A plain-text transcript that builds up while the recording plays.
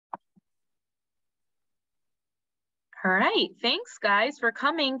All right, thanks guys for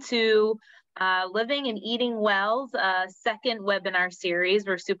coming to Living and Eating Well's second webinar series.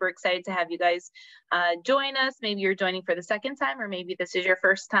 We're super excited to have you guys join us. Maybe you're joining for the second time, or maybe this is your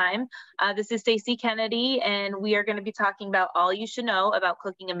first time. This is Stacy Kennedy, and we are going to be talking about all you should know about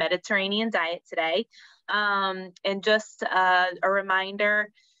cooking a Mediterranean diet today. And just a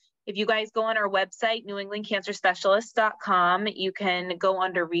reminder, if you guys go on our website, newenglandcancerspecialist.com, you can go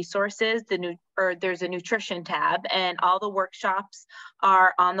under resources, there's a nutrition tab, and all the workshops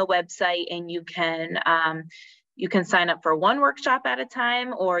are on the website, and you can sign up for one workshop at a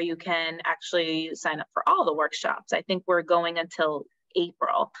time, or you can actually sign up for all the workshops. I think we're going until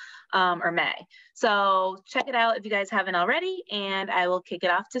April or May. So check it out if you guys haven't already, and I will kick it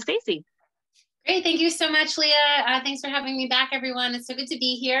off to Stacy. Great. Thank you so much, Leah. Thanks for having me back, everyone. It's so good to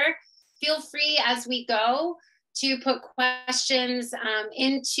be here. Feel free as we go to put questions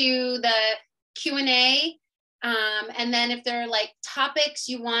into the Q&A. And then if there are like topics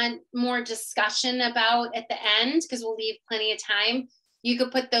you want more discussion about at the end, because we'll leave plenty of time, you could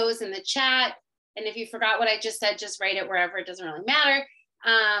put those in the chat. And if you forgot what I just said, just write it wherever. It doesn't really matter.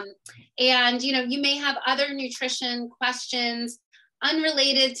 And you may have other nutrition questions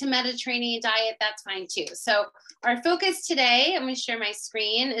unrelated to Mediterranean diet, that's fine too. So our focus today, I'm going to share my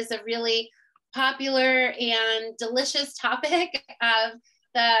screen, is a really popular and delicious topic of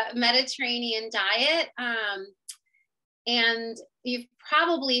the Mediterranean diet. And you've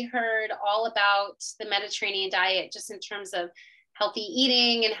probably heard all about the Mediterranean diet just in terms of healthy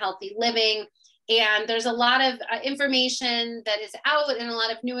eating and healthy living. And there's a lot of information that is out and a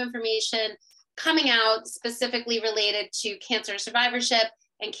lot of new information coming out specifically related to cancer survivorship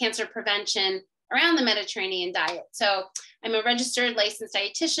and cancer prevention around the Mediterranean diet. So I'm a registered licensed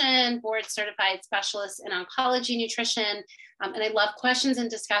dietitian, board certified specialist in oncology nutrition, and I love questions and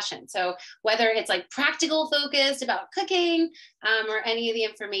discussion. So whether it's like practical focused about cooking or any of the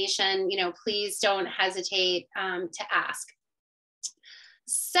information, please don't hesitate to ask.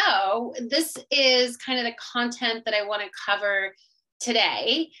 So this is kind of the content that I want to cover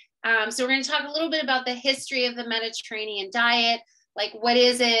today. So we're going to talk a little bit about the history of the Mediterranean diet. Like, what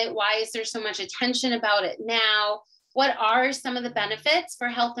is it? Why is there so much attention about it now? What are some of the benefits for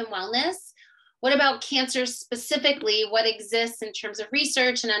health and wellness? What about cancer specifically? What exists in terms of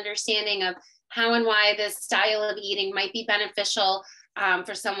research and understanding of how and why this style of eating might be beneficial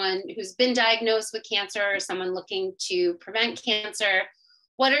for someone who's been diagnosed with cancer or someone looking to prevent cancer?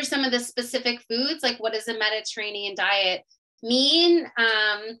 What are some of the specific foods? Like, what does a Mediterranean diet mean?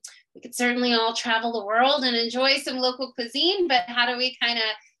 We could certainly all travel the world and enjoy some local cuisine, but how do we kind of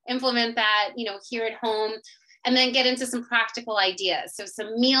implement that, here at home, and then get into some practical ideas? So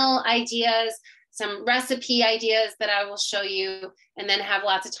some meal ideas, some recipe ideas that I will show you, and then have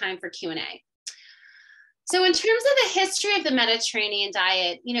lots of time for Q&A. So in terms of the history of the Mediterranean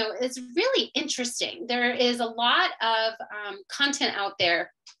diet, it's really interesting. There is a lot of content out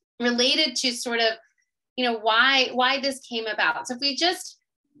there related to sort of why this came about. So if we just,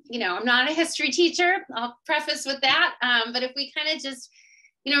 I'm not a history teacher, I'll preface with that. But if we kind of just,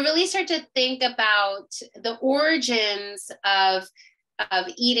 really start to think about the origins of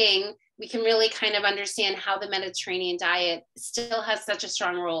eating, we can really kind of understand how the Mediterranean diet still has such a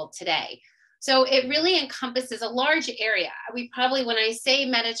strong role today. So it really encompasses a large area. We probably, when I say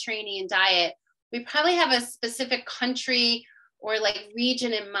Mediterranean diet, we probably have a specific country or like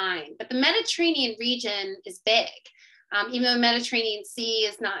region in mind, but the Mediterranean region is big. Even though the Mediterranean Sea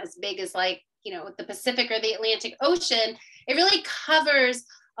is not as big as like, the Pacific or the Atlantic Ocean, it really covers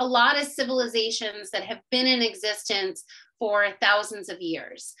a lot of civilizations that have been in existence for thousands of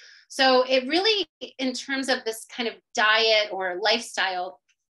years. So it really, in terms of this kind of diet or lifestyle,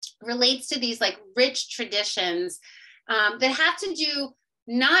 relates to these like rich traditions that have to do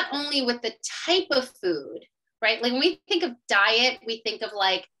not only with the type of food, right? Like when we think of diet, we think of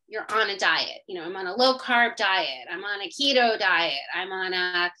like, you're on a diet, I'm on a low carb diet, I'm on a keto diet, I'm on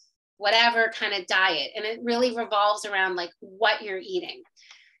a whatever kind of diet. And it really revolves around like what you're eating.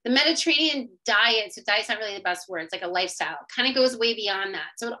 The Mediterranean diet, so diet's not really the best word, it's like a lifestyle, kind of goes way beyond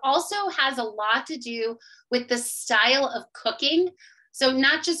that. So it also has a lot to do with the style of cooking. So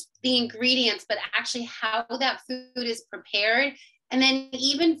not just the ingredients, but actually how that food is prepared. And then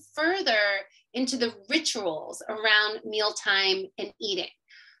even further into the rituals around mealtime and eating.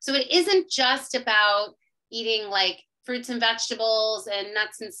 So it isn't just about eating like fruits and vegetables and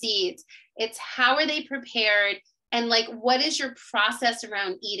nuts and seeds. It's how are they prepared and like what is your process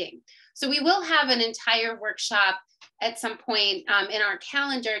around eating. So we will have an entire workshop at some point in our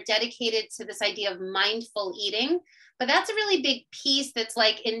calendar dedicated to this idea of mindful eating. But that's a really big piece that's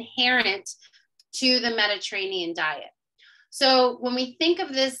like inherent to the Mediterranean diet. So when we think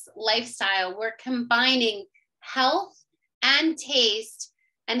of this lifestyle, we're combining health and taste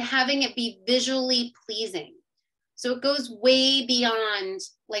and having it be visually pleasing. So it goes way beyond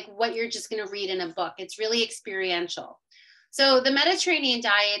like what you're just going to read in a book. It's really experiential. So the Mediterranean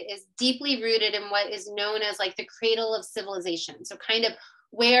diet is deeply rooted in what is known as like the cradle of civilization. So kind of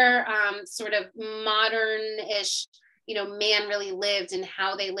where sort of modern-ish, man really lived and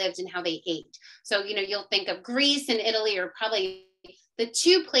how they ate. So, you'll think of Greece and Italy are probably the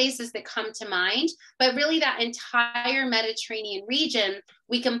two places that come to mind, but really that entire Mediterranean region,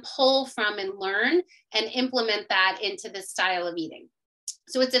 we can pull from and learn and implement that into this style of eating.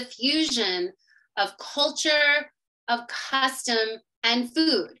 So it's a fusion of culture, of custom, and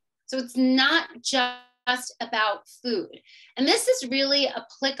food. So it's not just about food. And this is really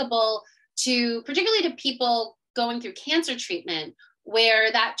applicable to, particularly to people going through cancer treatment,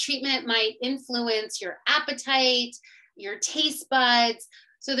 where that treatment might influence your appetite, your taste buds.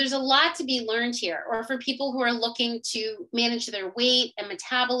 So there's a lot to be learned here. Or for people who are looking to manage their weight and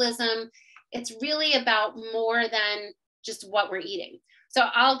metabolism, it's really about more than just what we're eating. So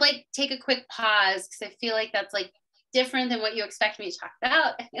I'll take a quick pause because I feel like that's different than what you expect me to talk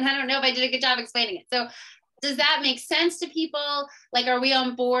about. And I don't know if I did a good job explaining it. So does that make sense to people? Are we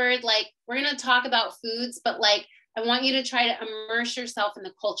on board? We're going to talk about foods, but I want you to try to immerse yourself in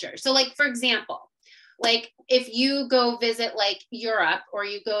the culture. So for example, if you go visit Europe, or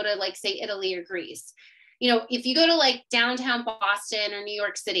you go to say Italy or Greece, if you go to downtown Boston or New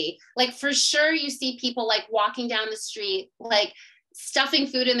York City, for sure you see people walking down the street, stuffing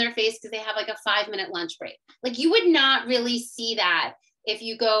food in their face because they have a 5-minute lunch break. You would not really see that if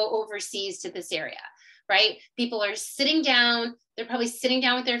you go overseas to this area, right? People are sitting down. They're probably sitting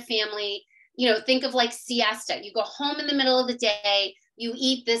down with their family. Think of siesta. You go home in the middle of the day, you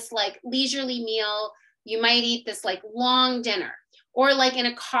eat this leisurely meal. You might eat this long dinner, or in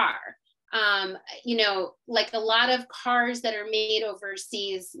a car. A lot of cars that are made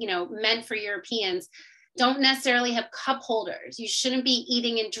overseas, meant for Europeans, don't necessarily have cup holders. You shouldn't be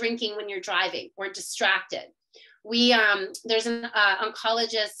eating and drinking when you're driving or distracted. There's an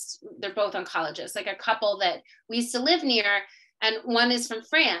oncologist, they're both oncologists, a couple that we used to live near, and one is from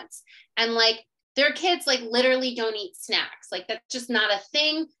France, and their kids literally don't eat snacks. That's just not a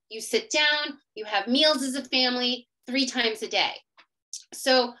thing. You sit down, you have meals as a family 3 times a day.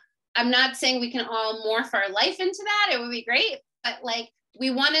 So I'm not saying we can all morph our life into that. It would be great, but we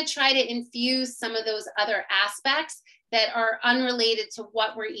want to try to infuse some of those other aspects that are unrelated to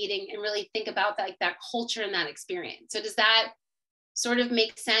what we're eating and really think about that culture and that experience. So does that sort of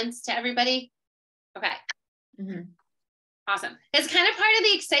make sense to everybody? Okay. Mm-hmm. Awesome. It's kind of part of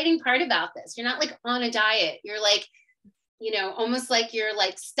the exciting part about this. You're not on a diet. You're almost you're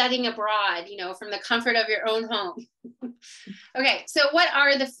studying abroad, from the comfort of your own home. Okay. So what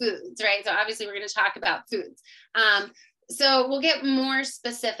are the foods, right? So obviously we're going to talk about foods. So we'll get more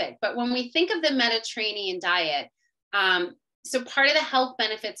specific, but when we think of the Mediterranean diet, so part of the health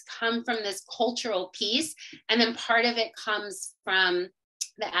benefits come from this cultural piece, and then part of it comes from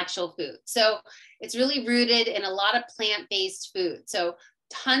the actual food. So it's really rooted in a lot of plant-based food. So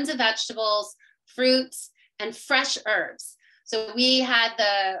tons of vegetables, fruits, and fresh herbs. So we had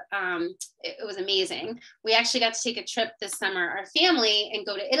it was amazing. We actually got to take a trip this summer, our family, and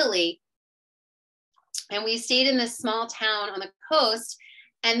go to Italy. And we stayed in this small town on the coast,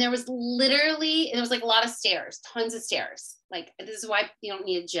 and there was a lot of stairs, tons of stairs. This is why you don't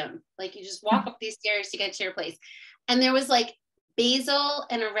need a gym. You just walk up these stairs to get to your place. And there was basil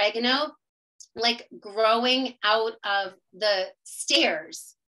and oregano, growing out of the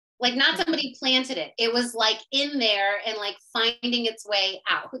stairs. Not somebody planted it. It was in there and finding its way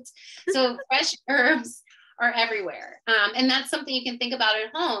out. So fresh herbs are everywhere. And that's something you can think about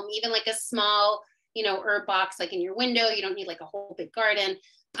at home, even a small, herb box, in your window. You don't need a whole big garden.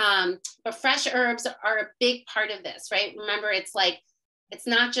 But fresh herbs are a big part of this, right? Remember, it's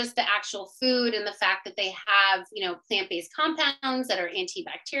not just the actual food and the fact that they have, plant-based compounds that are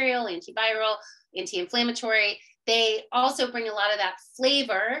antibacterial, antiviral, anti-inflammatory. They also bring a lot of that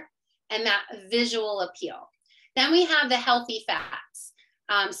flavor and that visual appeal. Then we have the healthy fats.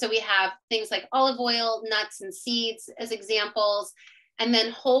 So we have things like olive oil, nuts, and seeds as examples. And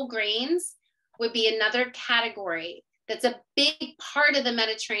then whole grains would be another category that's a big part of the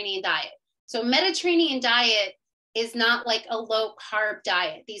Mediterranean diet. So Mediterranean diet is not a low carb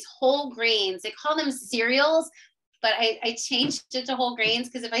diet. These whole grains, they call them cereals, but I changed it to whole grains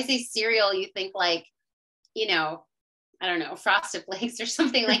because if I say cereal, you think I don't know, Frosted Flakes or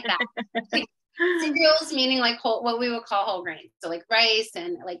something like that. Cereals, meaning like whole, what we would call whole grains. So like rice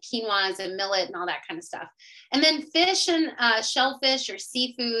and like quinoas and millet and all that kind of stuff. And then fish and shellfish or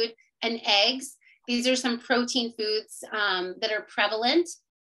seafood and eggs. These are some protein foods that are prevalent.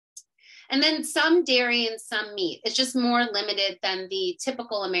 And then some dairy and some meat. It's just more limited than the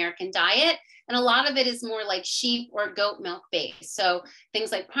typical American diet. And a lot of it is more like sheep or goat milk based. So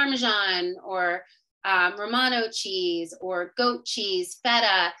things like Parmesan or Romano cheese or goat cheese,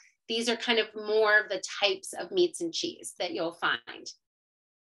 feta. These are kind of more of the types of meats and cheese that you'll find.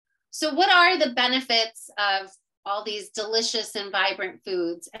 So what are the benefits of all these delicious and vibrant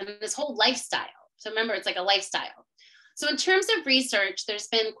foods and this whole lifestyle? So remember, it's like a lifestyle. So in terms of research, there's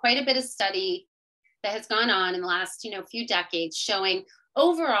been quite a bit of study that has gone on in the last, few decades showing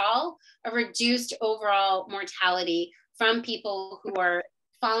overall a reduced overall mortality from people who are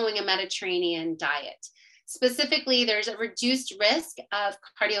following a Mediterranean diet. Specifically, there's a reduced risk of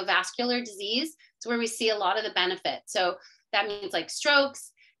cardiovascular disease. It's where we see a lot of the benefit. So that means like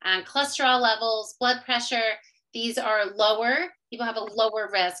strokes and cholesterol levels, blood pressure. These are lower. People have a lower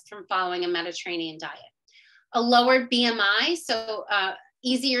risk from following a Mediterranean diet. A lower BMI, so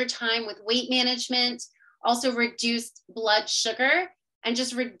easier time with weight management, also reduced blood sugar, and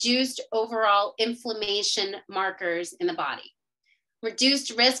just reduced overall inflammation markers in the body.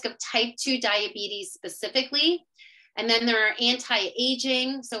 Reduced risk of type 2 diabetes specifically. And then there are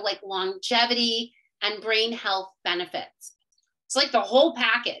anti-aging, so like longevity and brain health benefits. It's like the whole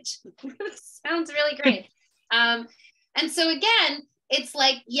package. Sounds really great. And so again, it's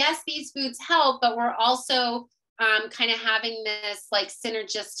like, yes, these foods help, but we're also kind of having this like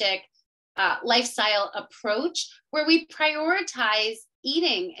synergistic lifestyle approach where we prioritize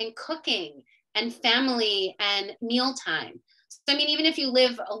eating and cooking and family and mealtime. So, I mean, even if you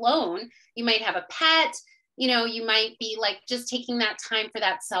live alone, you might have a pet, you might be like just taking that time for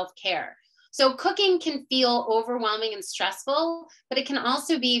that self-care. So cooking can feel overwhelming and stressful, but it can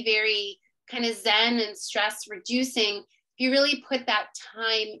also be very kind of zen and stress reducing if you really put that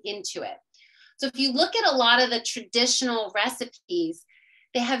time into it. So if you look at a lot of the traditional recipes,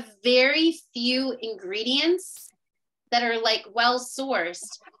 they have very few ingredients that are like well sourced,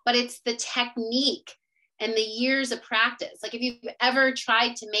 but it's the technique and the years of practice. Like if you've ever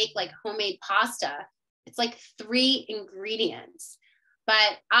tried to make like homemade pasta, it's like 3 ingredients,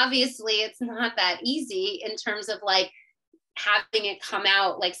 but obviously it's not that easy in terms of like having it come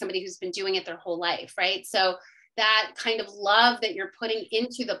out like somebody who's been doing it their whole life, right? So that kind of love that you're putting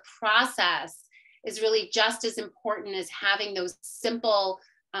into the process is really just as important as having those simple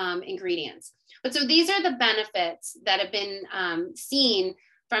ingredients. But so these are the benefits that have been seen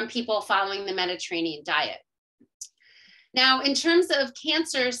from people following the Mediterranean diet. Now, in terms of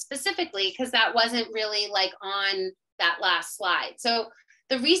cancer specifically, because that wasn't really like on that last slide. So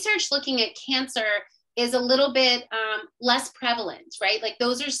the research looking at cancer is a little bit less prevalent, right? Like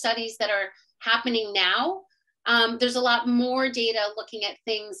those are studies that are happening now. There's a lot more data looking at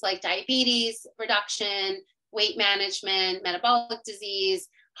things like diabetes reduction, weight management, metabolic disease,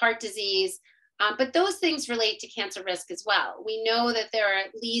 heart disease. But those things relate to cancer risk as well. We know that there are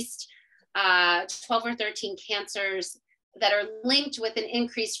at least 12 or 13 cancers that are linked with an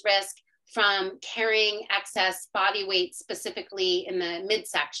increased risk from carrying excess body weight, specifically in the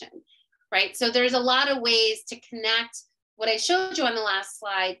midsection, right? So there's a lot of ways to connect what I showed you on the last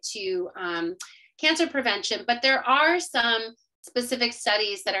slide to cancer prevention, but there are some specific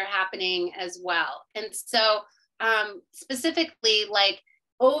studies that are happening as well. And so specifically, like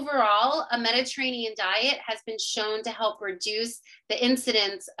overall, a Mediterranean diet has been shown to help reduce the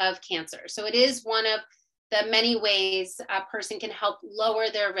incidence of cancer. So it is one of the many ways a person can help lower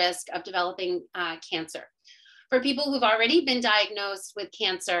their risk of developing cancer. For people who've already been diagnosed with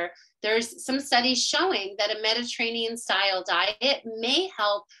cancer, there's some studies showing that a Mediterranean style diet may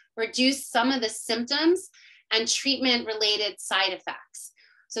help reduce some of the symptoms and treatment related side effects.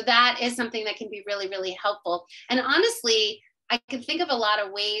 So that is something that can be really, really helpful. And honestly, I can think of a lot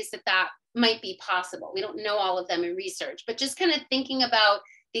of ways that that might be possible. We don't know all of them in research, but just kind of thinking about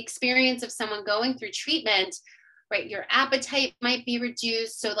the experience of someone going through treatment, right? Your appetite might be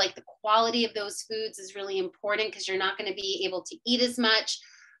reduced. So like the quality of those foods is really important because you're not going to be able to eat as much.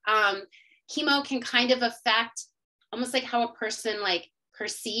 Chemo can kind of affect almost like how a person like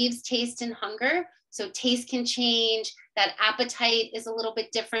perceives taste and hunger. So taste can change, that appetite is a little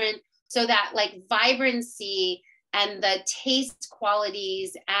bit different. So that like vibrancy and the taste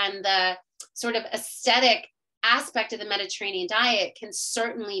qualities and the sort of aesthetic aspect of the Mediterranean diet can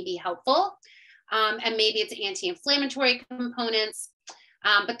certainly be helpful. And maybe it's anti-inflammatory components,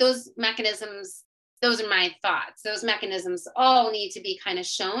 but those mechanisms, those are my thoughts. Those mechanisms all need to be kind of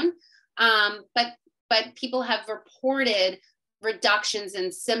shown. But people have reported reductions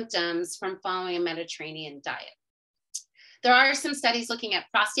in symptoms from following a Mediterranean diet. There are some studies looking at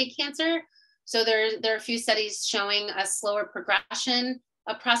prostate cancer. So there are a few studies showing a slower progression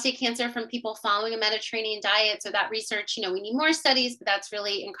of prostate cancer from people following a Mediterranean diet. So that research, you know, we need more studies, but that's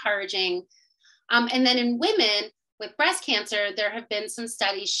really encouraging. And then in women with breast cancer, there have been some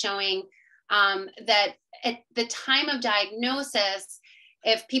studies showing that at the time of diagnosis,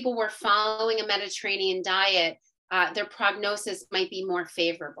 if people were following a Mediterranean diet, their prognosis might be more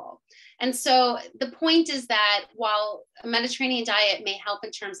favorable. And so the point is that while a Mediterranean diet may help in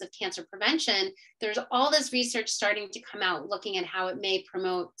terms of cancer prevention, there's all this research starting to come out looking at how it may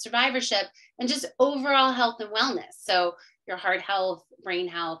promote survivorship and just overall health and wellness. So your heart health, brain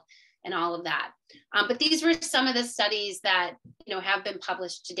health, and all of that. But these were some of the studies that, you know, have been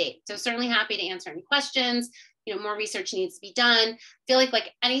published to date. So certainly happy to answer any questions. You know, more research needs to be done. I feel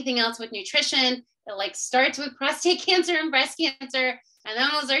like anything else with nutrition, it like starts with prostate cancer and breast cancer, and then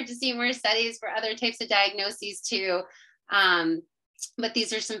we'll start to see more studies for other types of diagnoses too. But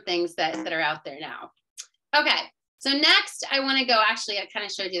these are some things that are out there now. Okay, so next I want to go, actually, I kind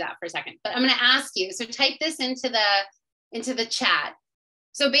of showed you that for a second, but I'm going to ask you, so type this into the chat.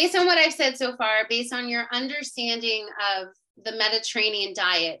 So based on what I've said so far, based on your understanding of the Mediterranean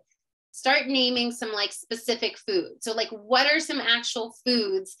diet, start naming some like specific foods. So like, what are some actual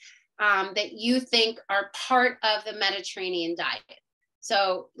foods that you think are part of the Mediterranean diet?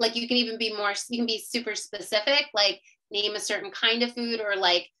 So like, you can even be more, you can be super specific, like name a certain kind of food, or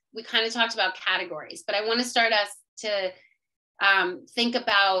like, we kind of talked about categories, but I want to start us to think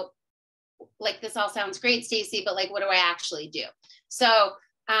about, like, this all sounds great, Stacy, but like, what do I actually do? So,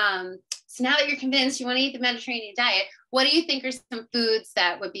 so now that you're convinced you want to eat the Mediterranean diet, what do you think are some foods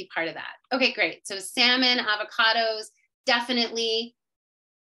that would be part of that? Okay, great. So salmon, avocados, definitely.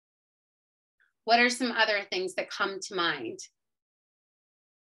 What are some other things that come to mind?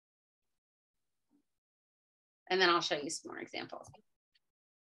 And then I'll show you some more examples.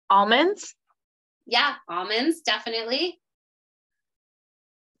 Almonds? Yeah, almonds, definitely.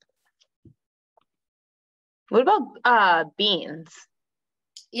 What about beans?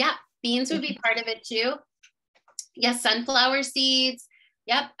 Yeah, beans would be part of it too. Yes, sunflower seeds.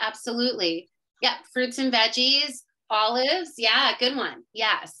 Yep, absolutely. Yep, fruits and veggies, olives. Yeah, good one.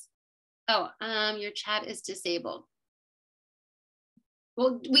 Yes. Oh, your chat is disabled.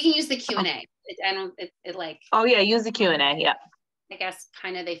 Well, we can use the Q&A. It like. Oh yeah, use the Q&A. Yeah. I guess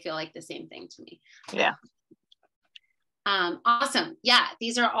kind of they feel like the same thing to me. Yeah. Awesome. Yeah,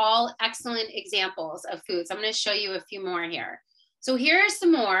 these are all excellent examples of foods. I'm going to show you a few more here. So here are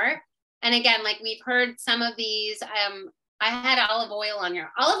some more. And again, like we've heard some of these. I had olive oil on here.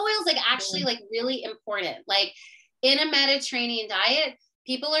 Olive oil is like actually like really important. Like in a Mediterranean diet,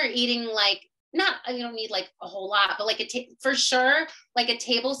 people are eating like, not, you don't need like a whole lot, but like for sure, like a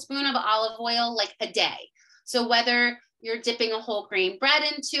tablespoon of olive oil, like a day. So whether you're dipping a whole grain bread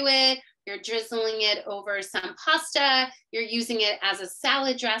into it, you're drizzling it over some pasta, you're using it as a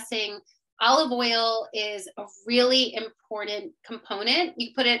salad dressing, olive oil is a really important component.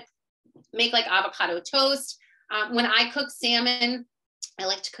 You put it, make like avocado toast. When I cook salmon, I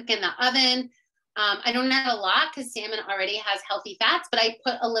like to cook in the oven. I don't add a lot because salmon already has healthy fats, but I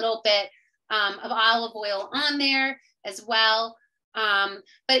put a little bit of olive oil on there as well.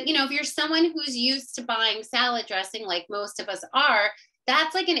 But you know, if you're someone who's used to buying salad dressing, like most of us are,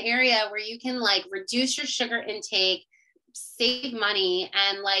 that's like an area where you can like reduce your sugar intake, save money,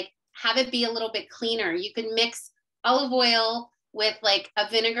 and like have it be a little bit cleaner. You can mix olive oil with like a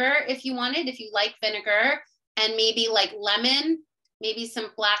vinegar if you wanted, if you like vinegar, and maybe like lemon, maybe some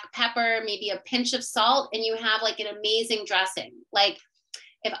black pepper, maybe a pinch of salt, and you have like an amazing dressing. Like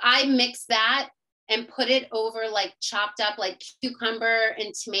if I mix that and put it over like chopped up like cucumber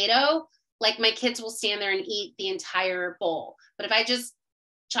and tomato, like my kids will stand there and eat the entire bowl. But if I just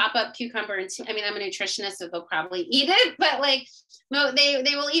chop up cucumber and I mean, I'm a nutritionist, so they'll probably eat it, but like no, they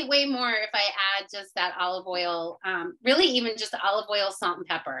will eat way more if I add just that olive oil, really even just olive oil, salt and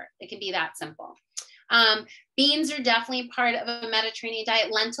pepper. It can be that simple. Beans are definitely part of a Mediterranean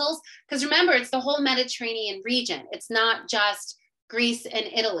diet. Lentils, because remember, it's the whole Mediterranean region. It's not just Greece and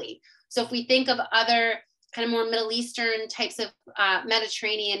Italy. So if we think of other kind of more Middle Eastern types of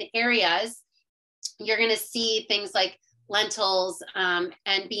Mediterranean areas, you're going to see things like lentils and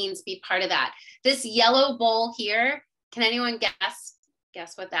beans be part of that. This yellow bowl here, can anyone guess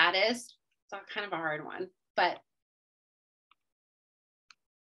what that is? It's kind of a hard one, but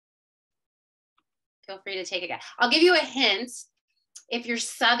feel free to take a guess. I'll give you a hint. If you're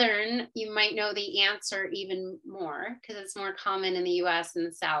Southern, you might know the answer even more because it's more common in the US and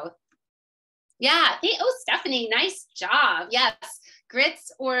the South. Yeah. Oh, Stephanie, nice job. Yes.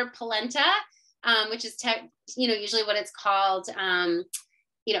 Grits or polenta, which is, usually what it's called, in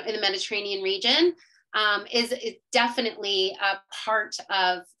the Mediterranean region, is definitely a part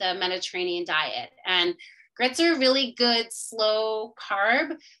of the Mediterranean diet. And grits are really good, slow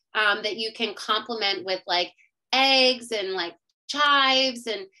carb that you can complement with like eggs and like chives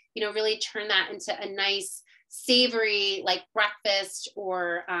and, really turn that into a nice savory like breakfast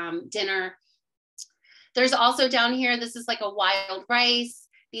or dinner. There's also down here, this is like a wild rice.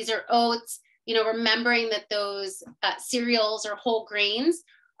 These are oats, remembering that those cereals or whole grains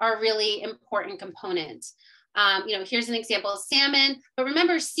are really important components. Here's an example of salmon, but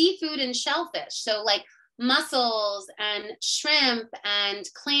remember seafood and shellfish. So like mussels and shrimp and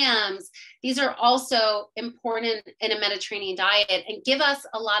clams, these are also important in a Mediterranean diet and give us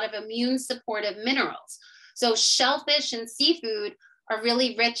a lot of immune supportive minerals. So shellfish and seafood are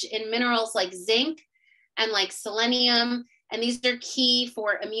really rich in minerals like zinc and like selenium, and these are key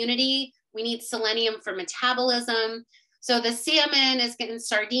for immunity. We need selenium for metabolism. So the salmon and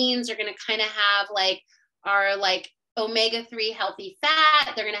sardines are going to kind of have like our like omega-3 healthy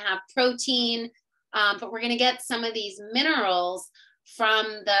fat. They're going to have protein, but we're going to get some of these minerals from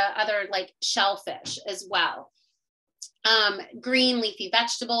the other like shellfish as well. Green leafy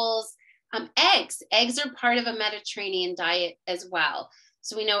vegetables, eggs are part of a Mediterranean diet as well.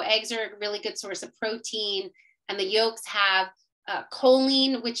 So we know eggs are a really good source of protein, and the yolks have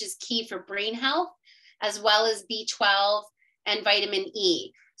choline, which is key for brain health, as well as B12 and vitamin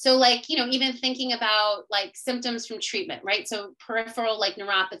E. So like, even thinking about like symptoms from treatment, right? So peripheral like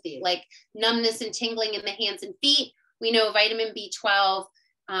neuropathy, like numbness and tingling in the hands and feet, we know vitamin B12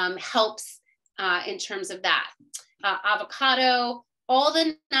 helps in terms of that. Avocado, all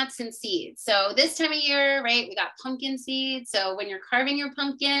the nuts and seeds. So this time of year, right, we got pumpkin seeds. So when you're carving your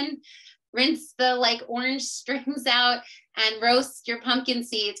pumpkin, rinse the like orange strings out and roast your pumpkin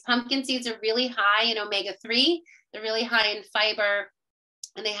seeds. Pumpkin seeds are really high in omega-3. They're really high in fiber,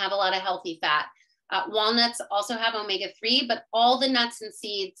 and they have a lot of healthy fat. Walnuts also have omega-3, but all the nuts and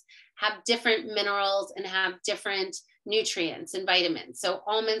seeds have different minerals and have different nutrients and vitamins. So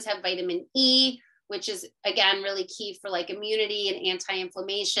almonds have vitamin E, which is, again, really key for like immunity and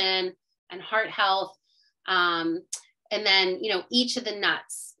anti-inflammation and heart health. And then, each of the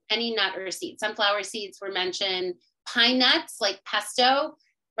nuts, any nut or seed, sunflower seeds were mentioned, pine nuts, like pesto,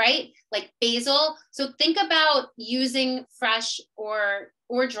 right? Like basil. So think about using fresh or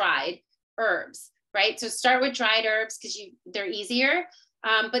dried herbs, right? So start with dried herbs because they're easier,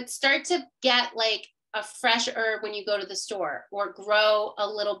 but start to get like a fresh herb when you go to the store, or grow a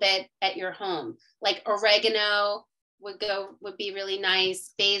little bit at your home. Like oregano would be really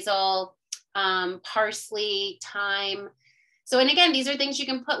nice, basil, parsley, thyme. So, and again, these are things you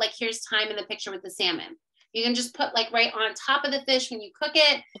can put, like here's thyme in the picture with the salmon. You can just put like right on top of the fish when you cook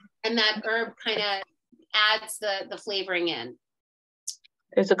it, and that herb kind of adds the flavoring in.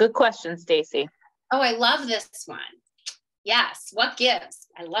 There's a good question, Stacy. Oh, I love this one. Yes, what gives?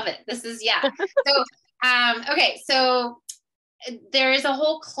 I love it. This is, yeah. So, okay, so there is a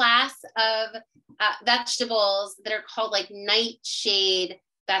whole class of vegetables that are called like nightshade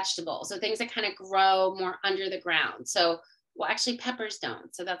vegetables. So things that kind of grow more under the ground. So, well, actually peppers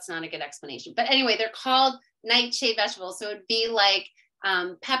don't, so that's not a good explanation. But anyway, they're called nightshade vegetables. So it'd be like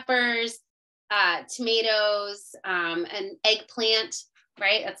peppers, tomatoes, and eggplant,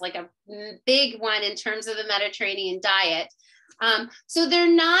 right? That's like a big one in terms of the Mediterranean diet. So they're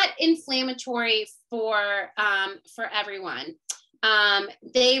not inflammatory for everyone.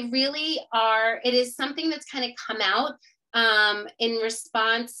 They really are. It is something that's kind of come out in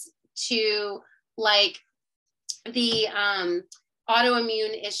response to like the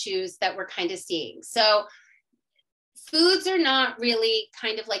autoimmune issues that we're kind of seeing. So foods are not really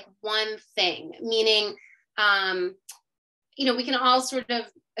kind of like one thing, meaning, we can all sort of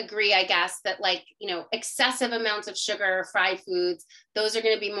agree, I guess, that like, excessive amounts of sugar, fried foods, those are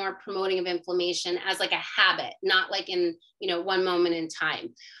going to be more promoting of inflammation as like a habit, not like in, one moment in time.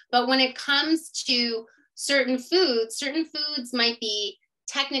 But when it comes to certain foods might be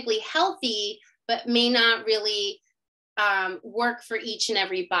technically healthy, but may not really work for each and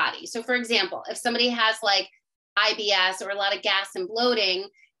every body. So for example, if somebody has like IBS or a lot of gas and bloating,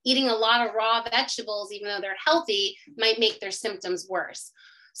 eating a lot of raw vegetables, even though they're healthy, might make their symptoms worse.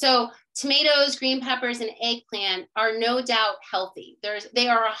 So tomatoes, green peppers, and eggplant are no doubt healthy. They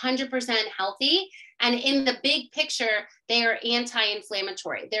are 100% healthy. And in the big picture, they are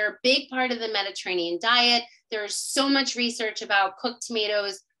anti-inflammatory. They're a big part of the Mediterranean diet. There's so much research about cooked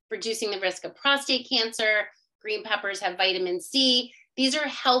tomatoes reducing the risk of prostate cancer. Green peppers have vitamin C. These are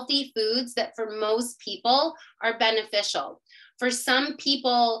healthy foods that for most people are beneficial. For some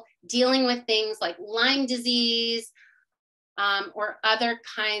people dealing with things like Lyme disease, or other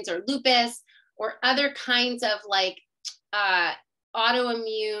kinds, or lupus, or other kinds of like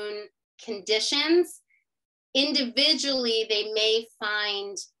autoimmune conditions, individually, they may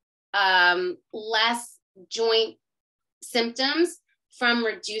find less joint symptoms from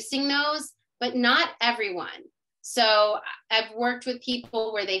reducing those, but not everyone. So I've worked with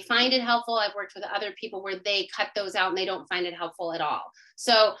people where they find it helpful. I've worked with other people where they cut those out and they don't find it helpful at all.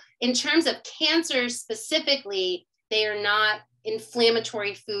 So in terms of cancer specifically, they are not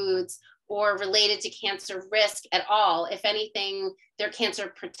inflammatory foods or related to cancer risk at all. If anything, they're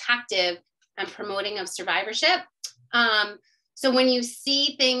cancer protective and promoting of survivorship. So when you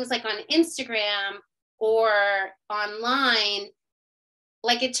see things like on Instagram or online,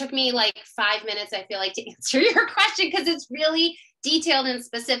 like it took me like 5 minutes, I feel like, to answer your question, because it's really detailed and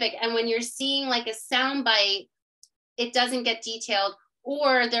specific. And when you're seeing like a sound bite, it doesn't get detailed,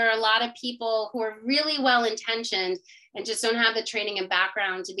 or there are a lot of people who are really well-intentioned and just don't have the training and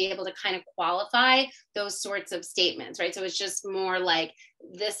background to be able to kind of qualify those sorts of statements, right? So it's just more like,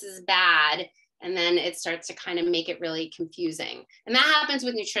 this is bad. And then it starts to kind of make it really confusing. And that happens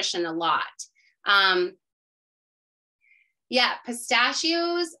with nutrition a lot. Yeah,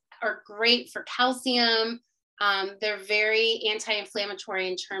 pistachios are great for calcium. They're very anti-inflammatory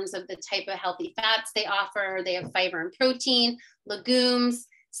in terms of the type of healthy fats they offer. They have fiber and protein. Legumes,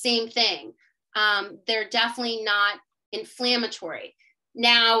 same thing. They're definitely not inflammatory.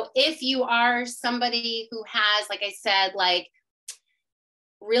 Now, if you are somebody who has, like I said, like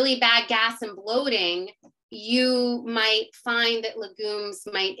really bad gas and bloating, you might find that legumes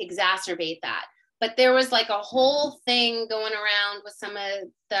might exacerbate that. But there was like a whole thing going around with some of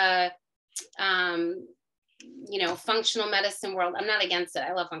the, functional medicine world. I'm not against it.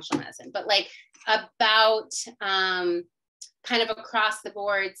 I love functional medicine, but like about kind of across the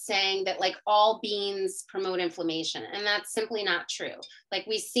board saying that like all beans promote inflammation. And that's simply not true. Like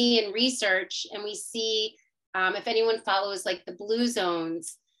we see in research, and we see if anyone follows like the blue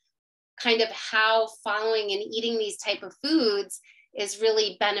zones, kind of how following and eating these type of foods is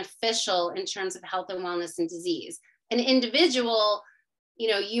really beneficial in terms of health and wellness and disease. An individual,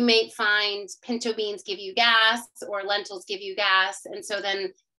 you may find pinto beans give you gas or lentils give you gas. And so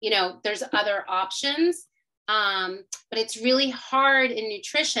then, there's other options. But it's really hard in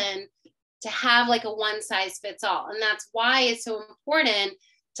nutrition to have like a one size fits all. And that's why it's so important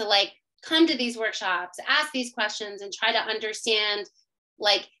to like come to these workshops, ask these questions, and try to understand,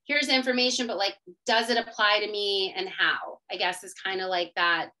 like, here's the information, but like, does it apply to me, and how, I guess, is kind of like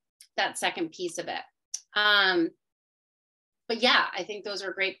that second piece of it. But yeah, I think those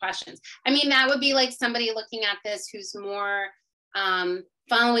are great questions. I mean, that would be like somebody looking at this who's more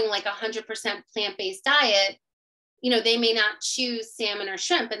following like 100% plant-based diet. They may not choose salmon or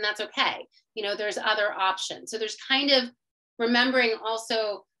shrimp, and that's okay. There's other options. So there's kind of remembering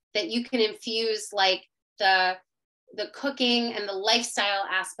also that you can infuse like the cooking and the lifestyle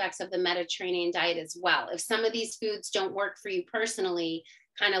aspects of the Mediterranean diet as well. If some of these foods don't work for you personally,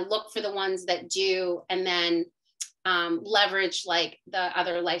 kind of look for the ones that do, and then leverage like the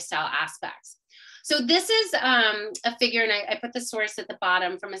other lifestyle aspects. So this is a figure, and I put the source at the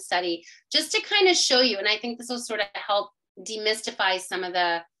bottom from a study just to kind of show you, and I think this will sort of help demystify some of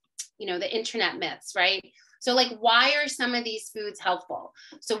the, the internet myths, right? So like, why are some of these foods helpful?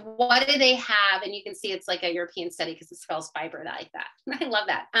 So what do they have? And you can see it's like a European study because it spells fiber like that. I love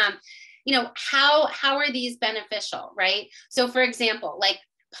that. How are these beneficial, right? So for example, like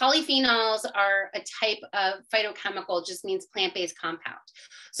polyphenols are a type of phytochemical, just means plant-based compound.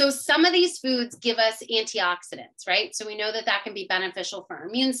 So some of these foods give us antioxidants, right? So we know that that can be beneficial for our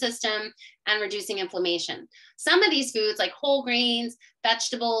immune system and reducing inflammation. Some of these foods like whole grains,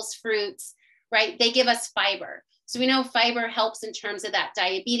 vegetables, fruits, right? They give us fiber. So we know fiber helps in terms of that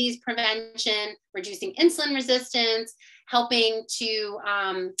diabetes prevention, reducing insulin resistance, helping to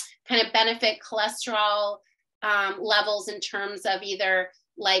kind of benefit cholesterol levels in terms of either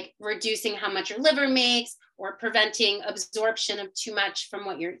like reducing how much your liver makes or preventing absorption of too much from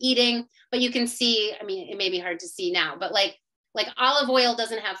what you're eating. But you can see, I mean, it may be hard to see now, but like olive oil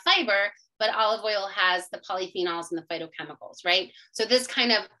doesn't have fiber, but olive oil has the polyphenols and the phytochemicals, right? So this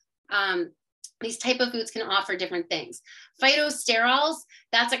kind of, these type of foods can offer different things. Phytosterols,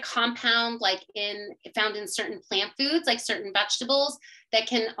 that's a compound found in certain plant foods, like certain vegetables, that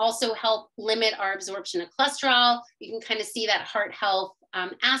can also help limit our absorption of cholesterol. You can kind of see that heart health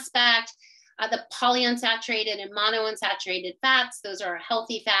aspect. The polyunsaturated and monounsaturated fats, those are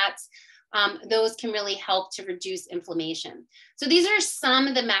healthy fats. those can really help to reduce inflammation. So these are some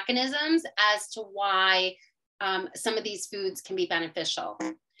of the mechanisms as to why some of these foods can be beneficial.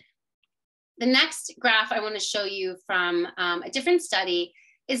 The next graph I want to show you from a different study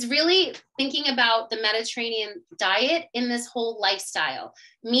is really thinking about the Mediterranean diet in this whole lifestyle,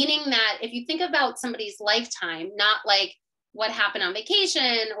 meaning that if you think about somebody's lifetime, not like what happened on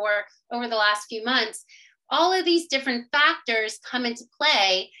vacation or over the last few months, all of these different factors come into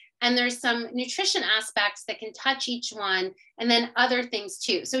play, and there's some nutrition aspects that can touch each one, and then other things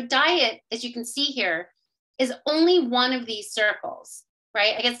too. So diet, as you can see here, is only one of these circles,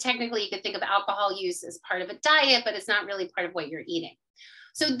 right? I guess technically you could think of alcohol use as part of a diet, but it's not really part of what you're eating.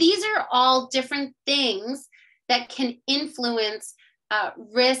 So these are all different things that can influence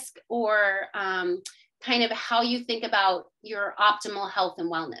risk or kind of how you think about your optimal health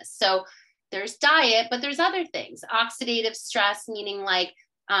and wellness. So there's diet, but there's other things. Oxidative stress, meaning like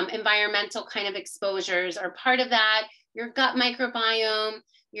environmental kind of exposures are part of that. Your gut microbiome,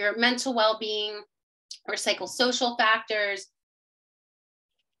 your mental well-being, or psychosocial factors,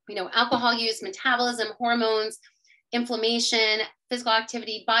 alcohol use, metabolism, hormones, inflammation, physical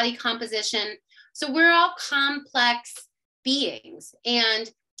activity, body composition. So we're all complex beings,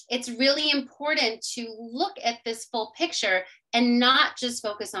 and it's really important to look at this full picture and not just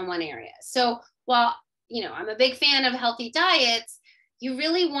focus on one area. So while, I'm a big fan of healthy diets, you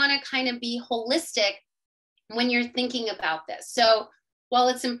really want to kind of be holistic when you're thinking about this. So while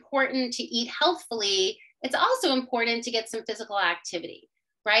it's important to eat healthfully, it's also important to get some physical activity,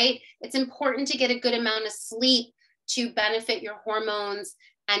 right? It's important to get a good amount of sleep to benefit your hormones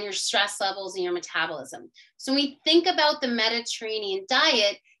and your stress levels and your metabolism. So when we think about the Mediterranean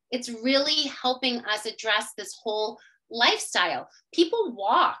diet, it's really helping us address this whole lifestyle. People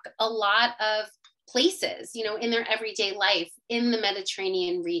walk a lot of places, in their everyday life in the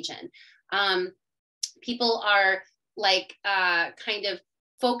Mediterranean region. People are like kind of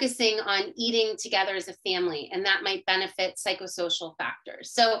focusing on eating together as a family, and that might benefit psychosocial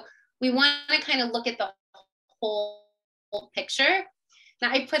factors. So we want to kind of look at the whole picture.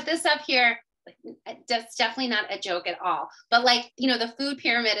 Now I put this up here. That's definitely not a joke at all, but like, the food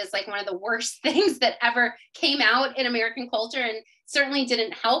pyramid is like one of the worst things that ever came out in American culture, and certainly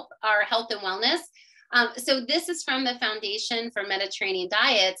didn't help our health and wellness. So this is from the Foundation for Mediterranean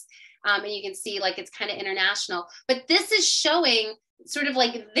Diets. And you can see like it's kind of international, but this is showing sort of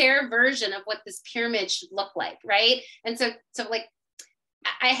like their version of what this pyramid should look like, right? And so like,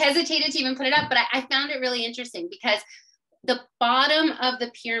 I hesitated to even put it up, but I found it really interesting because the bottom of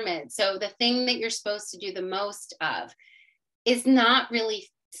the pyramid, so the thing that you're supposed to do the most of, is not really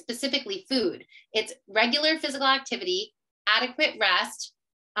specifically food. It's regular physical activity, adequate rest,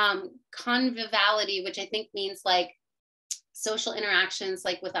 conviviality, which I think means like social interactions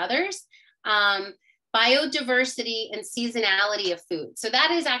like with others, biodiversity, and seasonality of food. So that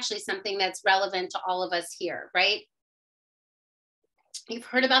is actually something that's relevant to all of us here, right? You've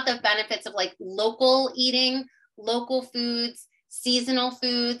heard about the benefits of like local eating, local foods, seasonal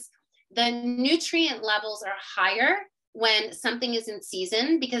foods. The nutrient levels are higher when something is in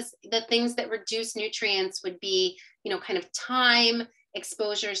season, because the things that reduce nutrients would be, kind of time,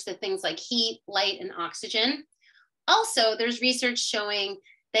 exposures to things like heat, light, and oxygen. Also, there's research showing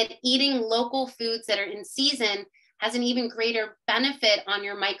that eating local foods that are in season has an even greater benefit on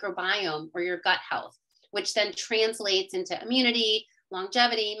your microbiome or your gut health, which then translates into immunity,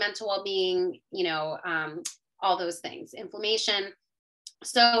 longevity, mental well-being, all those things, inflammation.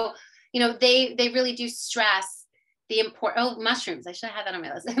 So, they really do stress the mushrooms, I should have had that on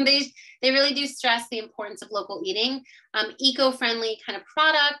my list. they really do stress the importance of local eating, eco-friendly kind of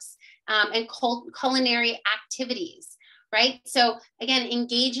products, and culinary activities, right? So again,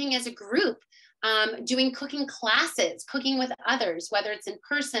 engaging as a group, doing cooking classes, cooking with others, whether it's in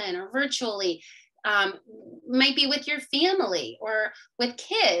person or virtually, might be with your family or with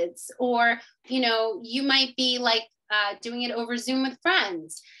kids, or, you might be like doing it over Zoom with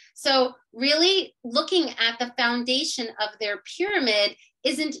friends. So really looking at the foundation of their pyramid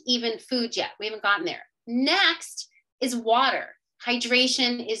isn't even food yet. We haven't gotten there. Next is water.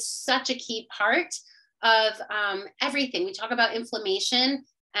 Hydration is such a key part of everything. We talk about inflammation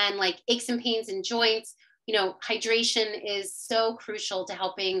and like aches and pains in joints. Hydration is so crucial to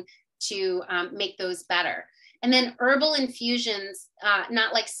helping to make those better. And then herbal infusions,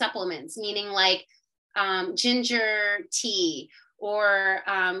 not like supplements, meaning like ginger tea, or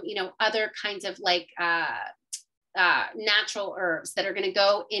other kinds of like natural herbs that are going to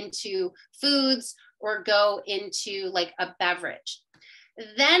go into foods or go into like a beverage.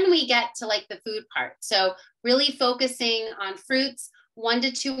 Then we get to like the food part. So really focusing on fruits 1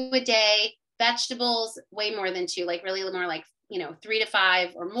 to 2 a day. Vegetables, way more than 2, like really more like, 3 to 5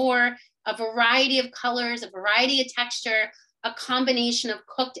 or more. A variety of colors, a variety of texture, a combination of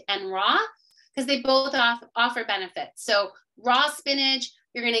cooked and raw, because they both offer benefits. So raw spinach,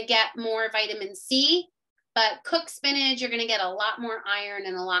 you're going to get more vitamin C, but cooked spinach, you're going to get a lot more iron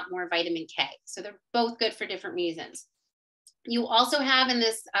and a lot more vitamin K. So they're both good for different reasons. You also have in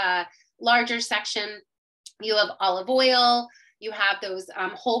this larger section, you have olive oil, you have those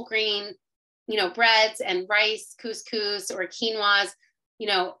whole grain, breads and rice, couscous or quinoas,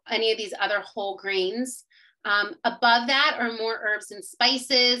 any of these other whole grains. Above that are more herbs and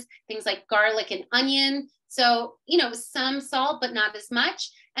spices, things like garlic and onion. So, some salt, but not as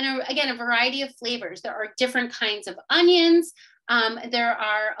much. And again, a variety of flavors. There are different kinds of onions. There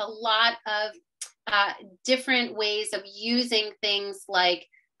are a lot of different ways of using things like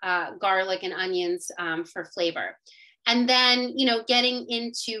garlic and onions for flavor. And then, getting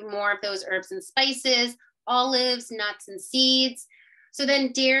into more of those herbs and spices, olives, nuts, and seeds. So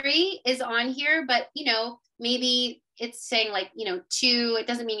then dairy is on here, but, maybe it's saying like, 2, it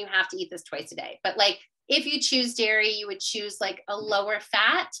doesn't mean you have to eat this twice a day, but like, if you choose dairy, you would choose like a lower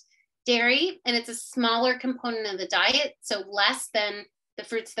fat dairy, and it's a smaller component of the diet. So less than the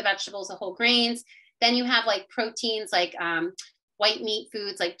fruits, the vegetables, the whole grains. Then you have like proteins, like white meat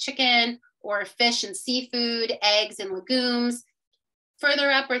foods like chicken, or fish and seafood, eggs and legumes. Further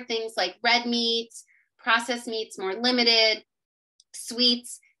up are things like red meats, processed meats, more limited,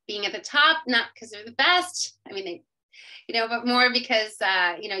 sweets being at the top, not because they're the best. I mean, they, but more because,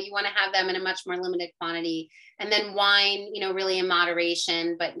 you want to have them in a much more limited quantity. And then wine, really in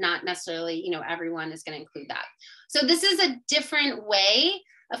moderation, but not necessarily, everyone is going to include that. So this is a different way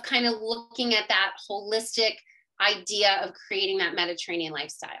of kind of looking at that holistic idea of creating that Mediterranean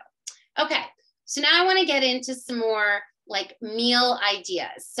lifestyle. Okay, so now I want to get into some more like meal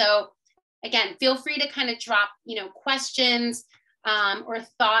ideas. So again, feel free to kind of drop, questions or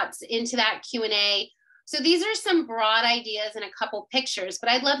thoughts into that Q&A. So these are some broad ideas and a couple pictures, but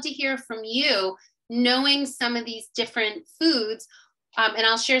I'd love to hear from you, knowing some of these different foods, and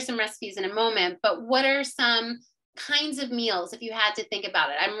I'll share some recipes in a moment, but what are some kinds of meals if you had to think about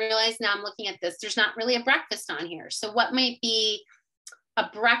it? I'm realizing now I'm looking at this, there's not really a breakfast on here. So what might be a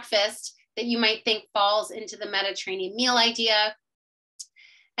breakfast that you might think falls into the Mediterranean meal idea?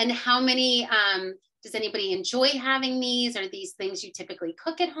 And how many, does anybody enjoy having these? Are these things you typically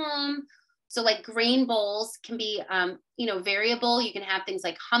cook at home? So like grain bowls can be, variable. You can have things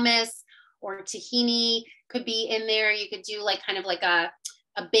like hummus or tahini could be in there. You could do like kind of like a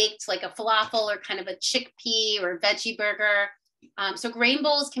baked, like a falafel or kind of a chickpea or veggie burger. So grain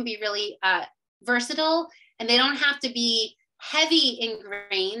bowls can be really versatile, and they don't have to be heavy in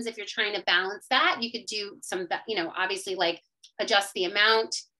grains. If you're trying to balance that, you could do some, obviously like adjust the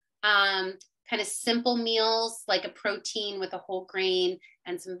amount, kind of simple meals like a protein with a whole grain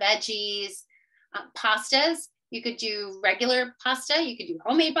and some veggies. Pastas, you could do regular pasta, you could do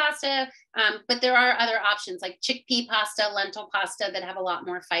homemade pasta, but there are other options like chickpea pasta, lentil pasta that have a lot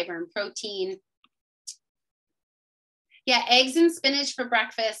more fiber and protein. Yeah, eggs and spinach for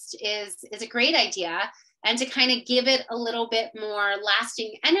breakfast is a great idea. And to kind of give it a little bit more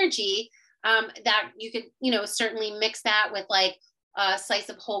lasting energy, that you could, certainly mix that with like a slice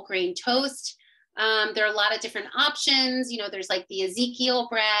of whole grain toast. There are a lot of different options. There's like the Ezekiel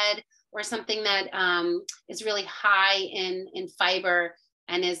bread, or something that is really high in fiber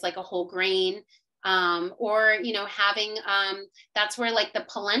and is like a whole grain. Or, having, that's where like the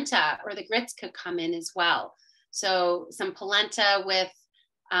polenta or the grits could come in as well. So some polenta with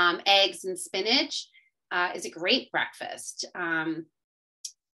eggs and spinach is a great breakfast.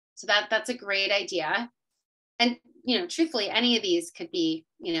 So that's a great idea. And, truthfully, any of these could be,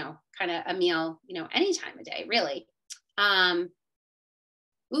 kind of a meal, any time of day, really.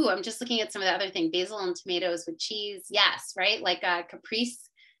 Ooh, I'm just looking at some of the other things, basil and tomatoes with cheese. Yes, right? Like caprese.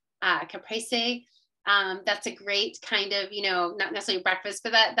 That's a great kind of, not necessarily breakfast,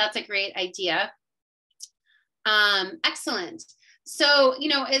 but that's a great idea. Excellent. So,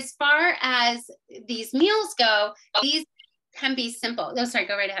 as far as these meals go, these can be simple. Oh, sorry,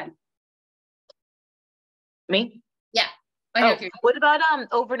 go right ahead. Me? Yeah. What about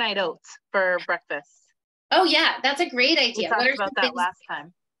overnight oats for breakfast? Oh yeah, that's a great idea. We talked about that last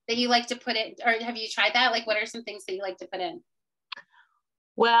time. That you like to put in, or have you tried that? Like, what are some things that you like to put in?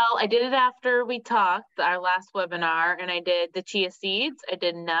 Well, I did it after we talked, our last webinar, and I did the chia seeds, I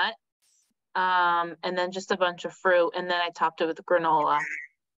did nuts, and then just a bunch of fruit, and then I topped it with granola.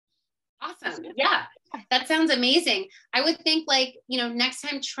 Awesome. Yeah, that sounds amazing. I would think like, next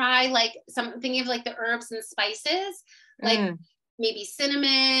time try like thinking of like the herbs and spices, like maybe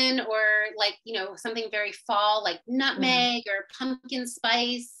cinnamon, or like, you know, something very fall, like nutmeg or pumpkin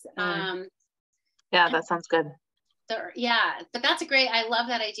spice. Yeah, that sounds good. Yeah, but that's a great, I love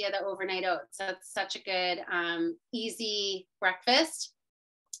that idea, the overnight oats. That's such a good, easy breakfast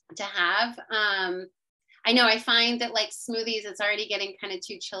to have. I know I find that like smoothies, it's already getting kind of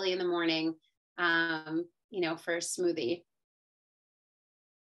too chilly in the morning, you know, for a smoothie.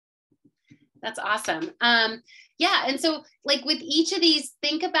 That's awesome. Yeah. And so like with each of these,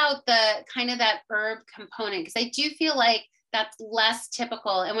 think about the kind of that herb component, because I do feel like that's less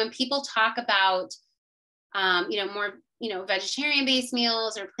typical. And when people talk about, you know, more, you know, vegetarian-based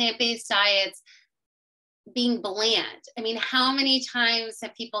meals or plant-based diets being bland. I mean, how many times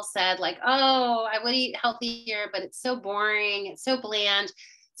have people said like, oh, I would eat healthier, but it's so boring, it's so bland.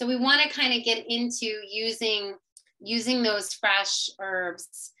 So we want to kind of get into using those fresh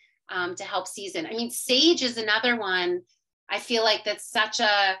herbs to help season. I mean, sage is another one. I feel like that's such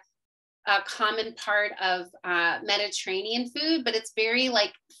a common part of Mediterranean food, but it's very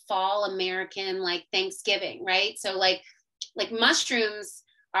like fall American, like Thanksgiving, right? So like mushrooms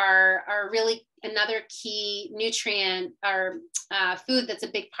are really another key nutrient or food that's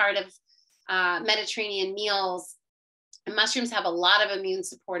a big part of Mediterranean meals. And mushrooms have a lot of immune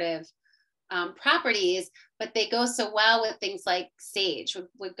supportive properties, but they go so well with things like sage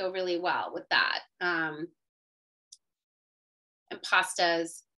would go really well with that. And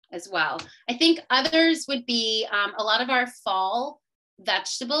pastas as well. I think others would be a lot of our fall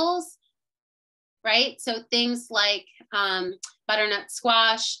vegetables, right? So things like butternut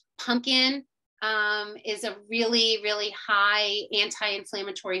squash, pumpkin is a really, really high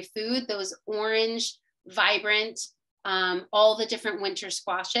anti-inflammatory food. Those orange, vibrant, all the different winter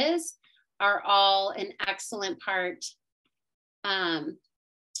squashes are all an excellent part.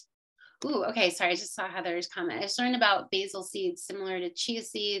 Ooh, okay, sorry, I just saw Heather's comment. I just learned about basil seeds similar to chia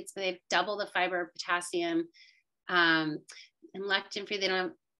seeds, but they've double the fiber, potassium, and lectin-free. They don't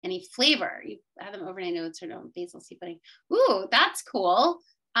have any flavor. You have them overnight oats or don't basil seed pudding. Ooh, that's cool.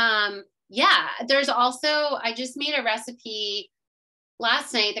 Yeah, there's also, I just made a recipe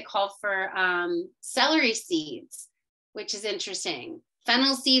last night that called for celery seeds, which is interesting.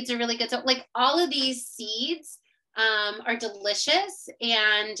 Fennel seeds are really good. So like all of these seeds are delicious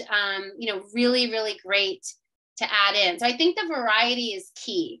and, you know, really, really great to add in. So I think the variety is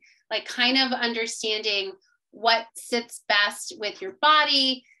key, like kind of understanding what sits best with your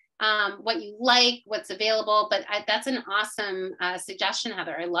body, what you like, what's available. But that's an awesome suggestion,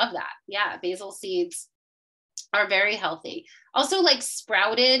 Heather. I love that. Yeah, basil seeds are very healthy. Also like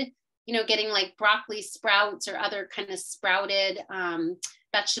sprouted, you know, getting like broccoli sprouts or other kind of sprouted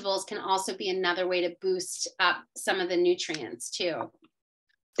vegetables can also be another way to boost up some of the nutrients too.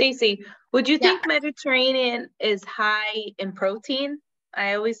 Stacy, would you think Mediterranean is high in protein?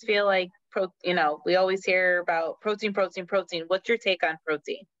 I always feel like, you know, we always hear about protein. What's your take on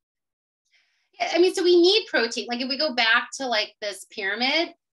protein? I mean, so we need protein. Like if we go back to like this pyramid,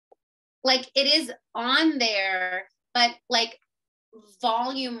 like it is on there, but like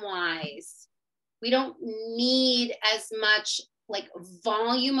volume wise, we don't need as much like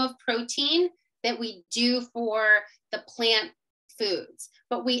volume of protein that we do for the plant foods,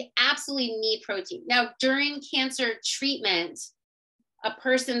 but we absolutely need protein. Now, during cancer treatment, a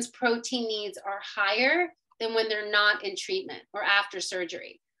person's protein needs are higher than when they're not in treatment or after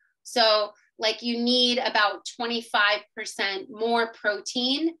surgery. So like you need about 25% more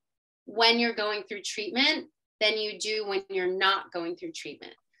protein when you're going through treatment than you do when you're not going through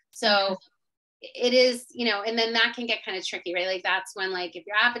treatment. So it is, you know, and then that can get kind of tricky, right? Like that's when like, if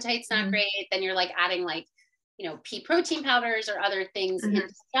your appetite's not great, then you're like adding like, you know, pea protein powders or other things into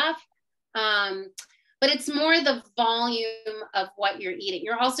stuff. But it's more the volume of what you're eating.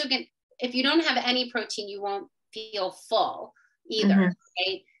 You're also going to, if you don't have any protein, you won't feel full either,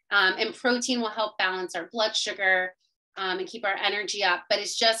 right? And protein will help balance our blood sugar and keep our energy up. But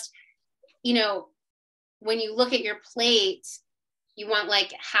it's just, you know, when you look at your plate, you want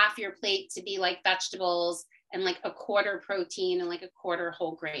like half your plate to be like vegetables and like a quarter protein and like a quarter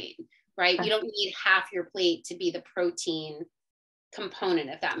whole grain, right? You don't need half your plate to be the protein component,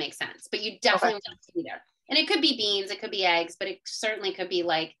 if that makes sense. But you definitely want to be there. And it could be beans, it could be eggs, but it certainly could be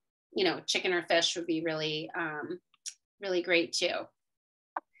like, you know, chicken or fish would be really, really great too.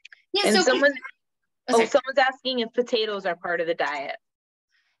 Yeah. And so someone's asking if potatoes are part of the diet.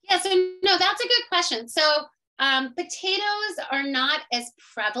 Yeah. So no, that's a good question. So potatoes are not as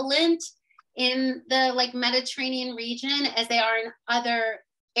prevalent in the like Mediterranean region as they are in other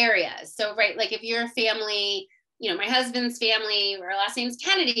areas. So, right, like if your family, you know, my husband's family, our last name's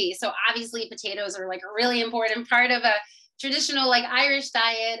Kennedy. So obviously potatoes are like a really important part of a traditional like Irish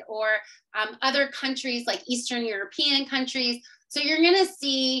diet or other countries like Eastern European countries. So you're going to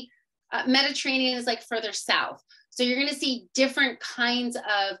see Mediterranean is like further south. So you're going to see different kinds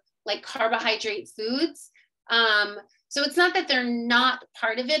of like carbohydrate foods. So it's not that they're not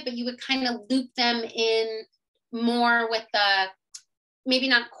part of it, but you would kind of loop them in more with the, maybe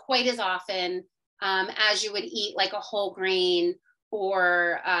not quite as often as you would eat like a whole grain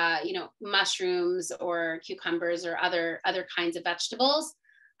or, you know, mushrooms or cucumbers or other kinds of vegetables.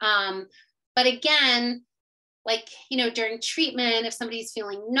 But again, like, you know, during treatment, if somebody's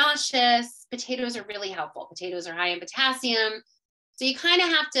feeling nauseous, potatoes are really helpful. Potatoes are high in potassium. So you kind of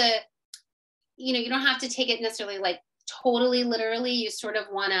have to, you know, you don't have to take it necessarily like totally literally. You sort of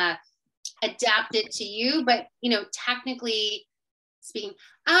want to adapt it to you, but, you know, technically speaking,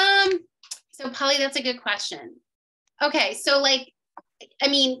 so Polly, that's a good question. Okay. So like, I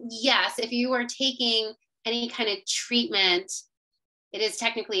mean, yes, if you are taking any kind of treatment, it is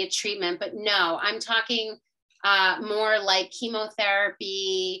technically a treatment, but no, I'm talking more like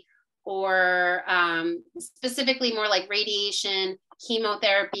chemotherapy or specifically more like radiation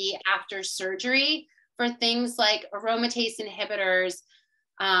chemotherapy after surgery for things like aromatase inhibitors.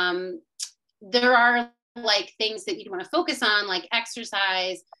 There are like things that you'd want to focus on, like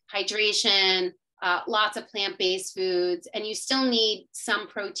exercise, hydration, lots of plant-based foods, and you still need some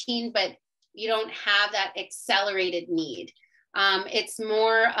protein, but you don't have that accelerated need. It's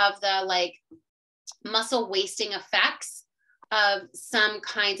more of the like muscle wasting effects of some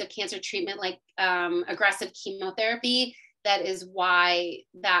kinds of cancer treatment, like aggressive chemotherapy. That is why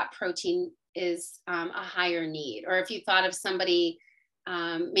that protein is a higher need. Or if you thought of somebody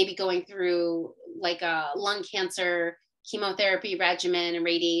maybe going through like a lung cancer chemotherapy regimen and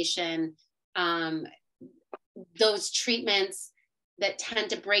radiation, those treatments that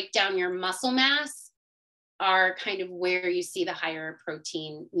tend to break down your muscle mass are kind of where you see the higher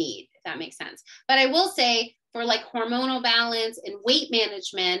protein need, if that makes sense. But I will say for like hormonal balance and weight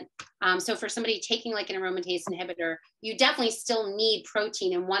management, so for somebody taking like an aromatase inhibitor, you definitely still need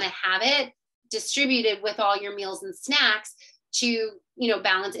protein and want to have it distributed with all your meals and snacks to, you know,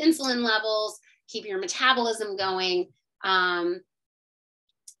 balance insulin levels, keep your metabolism going.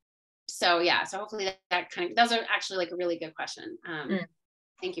 So yeah, so hopefully that kind of, those are actually like a really good question.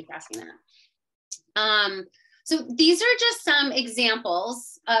 Thank you for asking that. So these are just some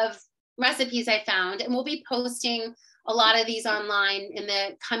examples of recipes I found, and we'll be posting a lot of these online in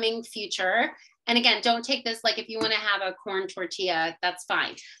the coming future. And again, don't take this like if you want to have a corn tortilla, that's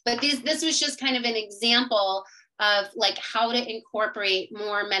fine. But this was just kind of an example of like how to incorporate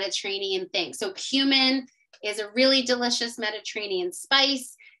more Mediterranean things. So cumin is a really delicious Mediterranean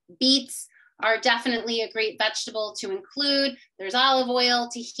spice. Beets are definitely a great vegetable to include. There's olive oil.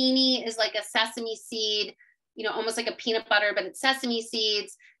 Tahini is like a sesame seed, you know, almost like a peanut butter, but it's sesame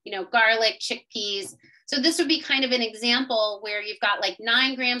seeds, you know, garlic, chickpeas. So this would be kind of an example where you've got like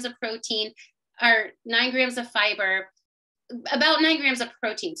 9 grams of protein or 9 grams of fiber, about 9 grams of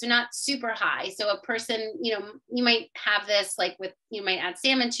protein. So not super high. So a person, you know, you might have this like with, you might add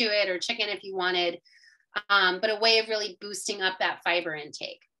salmon to it or chicken if you wanted, but a way of really boosting up that fiber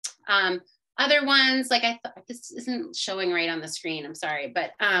intake. Other ones, like I thought, this isn't showing right on the screen, I'm sorry,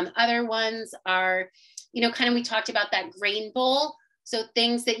 but other ones are, you know, kind of, we talked about that grain bowl. So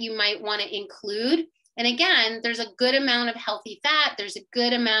things that you might want to include. And again, there's a good amount of healthy fat. There's a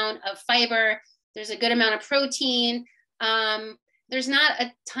good amount of fiber. There's a good amount of protein. There's not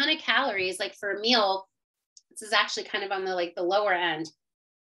a ton of calories, like for a meal. This is actually kind of on the, like the lower end.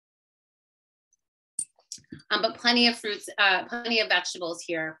 But plenty of fruits, plenty of vegetables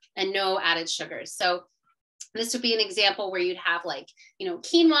here and no added sugars. So this would be an example where you'd have like, you know,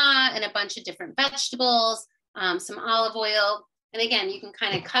 quinoa and a bunch of different vegetables, some olive oil. And again, you can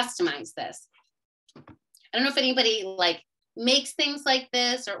kind of customize this. I don't know if anybody like makes things like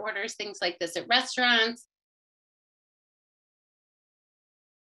this or orders things like this at restaurants.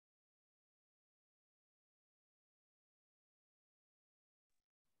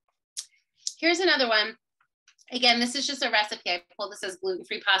 Here's another one. Again, this is just a recipe. I pulled this as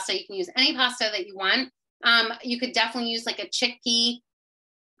gluten-free pasta. You can use any pasta that you want. You could definitely use like a chickpea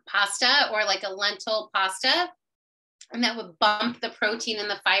pasta or like a lentil pasta, and that would bump the protein and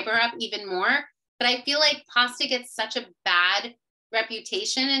the fiber up even more. But I feel like pasta gets such a bad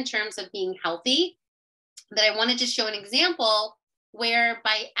reputation in terms of being healthy that I wanted to show an example where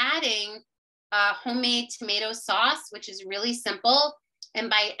by adding homemade tomato sauce, which is really simple, and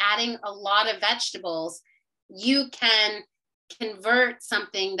by adding a lot of vegetables, you can convert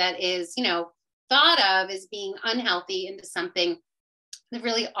something that is, you know, thought of as being unhealthy into something that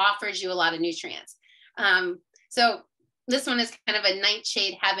really offers you a lot of nutrients. So This one is kind of a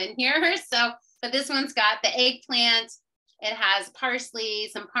nightshade heaven here. So, but this one's got the eggplant. It has parsley,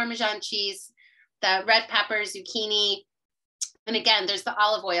 some Parmesan cheese, the red peppers, zucchini. And again, there's the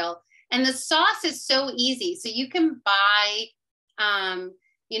olive oil. And the sauce is so easy. So you can buy,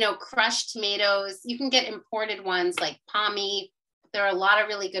 you know, crushed tomatoes. You can get imported ones like Pommy. There are a lot of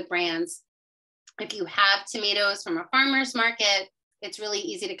really good brands. If you have tomatoes from a farmer's market, it's really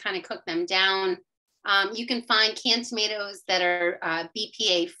easy to kind of cook them down. You can find canned tomatoes that are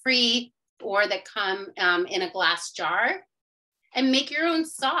BPA free or that come in a glass jar, and make your own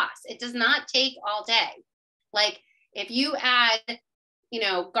sauce. It does not take all day. Like if you add, you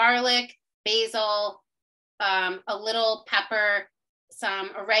know, garlic, basil, a little pepper, some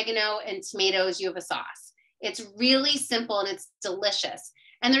oregano and tomatoes, you have a sauce. It's really simple and it's delicious.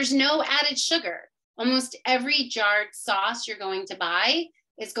 And there's no added sugar. Almost every jarred sauce you're going to buy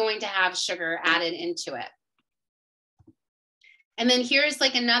is going to have sugar added into it. And then here's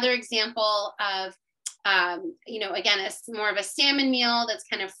like another example of, you know, again, it's more of a salmon meal that's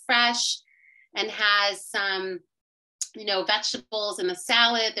kind of fresh and has some, you know, vegetables in the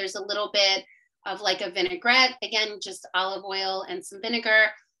salad. There's a little bit of like a vinaigrette, again, just olive oil and some vinegar,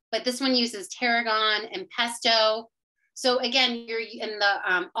 but this one uses tarragon and pesto. So again, you're in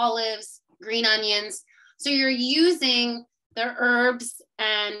the olives, green onions. So you're using the herbs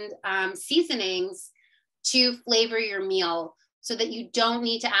and seasonings to flavor your meal so that you don't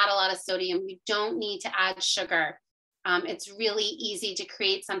need to add a lot of sodium. You don't need to add sugar. It's really easy to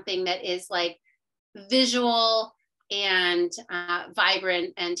create something that is like visual and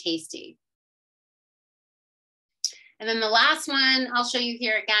vibrant and tasty. And then the last one I'll show you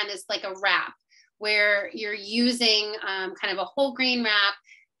here again is like a wrap where you're using kind of a whole grain wrap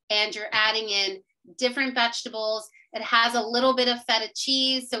and you're adding in different vegetables. It has a little bit of feta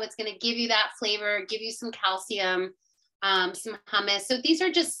cheese, so it's going to give you that flavor, give you some calcium, some hummus. So these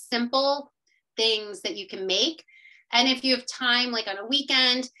are just simple things that you can make. And if you have time, like on a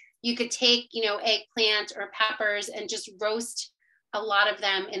weekend, you could take, you know, eggplant or peppers and just roast a lot of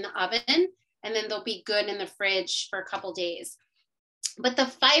them in the oven, and then they'll be good in the fridge for a couple days. But the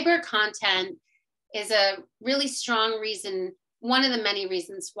fiber content is a really strong reason, one of the many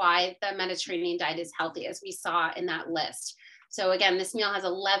reasons why the Mediterranean diet is healthy, as we saw in that list. So again, this meal has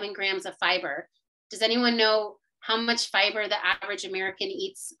 11 grams of fiber. Does anyone know how much fiber the average American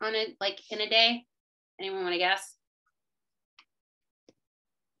eats on it, like in a day? Anyone want to guess?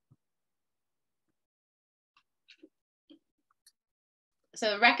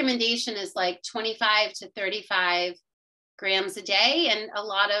 So the recommendation is like 25 to 35 grams a day. And a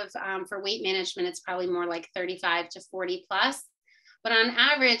lot of, for weight management, it's probably more like 35 to 40 plus. But on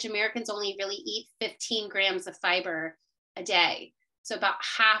average, Americans only really eat 15 grams of fiber a day. So about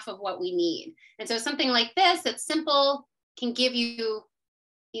half of what we need. And so something like this, that's simple, can give you,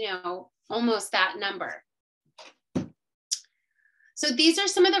 you know, almost that number. So these are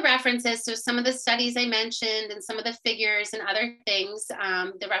some of the references. So some of the studies I mentioned and some of the figures and other things,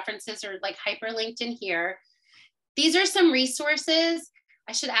 the references are like hyperlinked in here. These are some resources.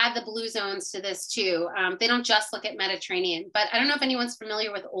 I should add the blue zones to this too. They don't just look at Mediterranean, but I don't know if anyone's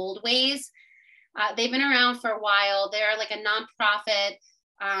familiar with Old Ways. They've been around for a while. They're like a nonprofit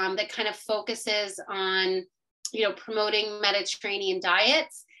that kind of focuses on, you know, promoting Mediterranean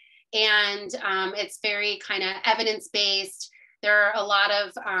diets. And it's very kind of evidence-based. There are a lot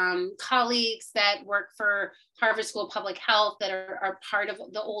of colleagues that work for Harvard School of Public Health that are part of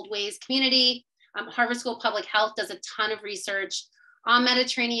the Old Ways community. Harvard School of Public Health does a ton of research on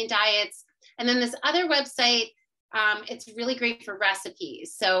Mediterranean diets. And then this other website, it's really great for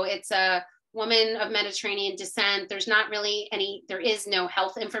recipes. So it's a woman of Mediterranean descent. There's not really any, there is no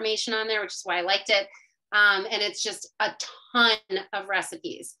health information on there, which is why I liked it. And it's just a ton of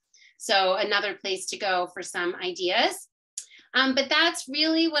recipes. So another place to go for some ideas. But that's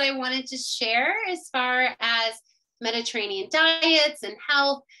really what I wanted to share as far as Mediterranean diets and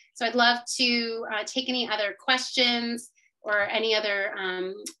health. So I'd love to take any other questions or any other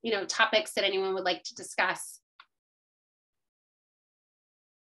you know, topics that anyone would like to discuss.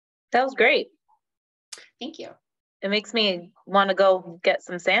 That was great. Thank you. It makes me want to go get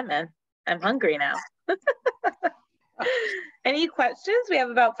some salmon. I'm hungry now. Any questions? We have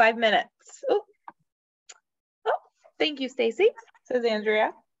about 5 minutes. Oh, thank you, Stacy, says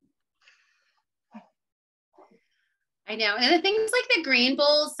Andrea. I know. And the things like the grain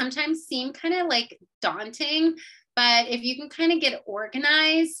bowls sometimes seem kind of like daunting, but if you can kind of get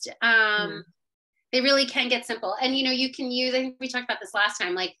organized, they really can get simple. And, you know, you can use, I think we talked about this last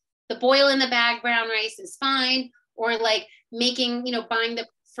time, like the boil in the bag brown rice is fine, or like making, you know, buying the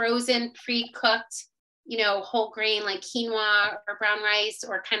frozen pre-cooked whole grain like quinoa or brown rice,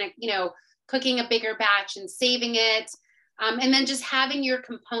 or kind of, cooking a bigger batch and saving it. And then just having your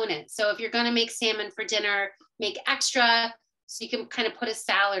components. So if you're going to make salmon for dinner, make extra so you can kind of put a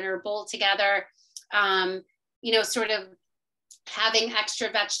salad or a bowl together. Sort of having extra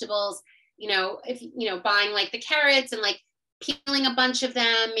vegetables, if, buying like the carrots and like peeling a bunch of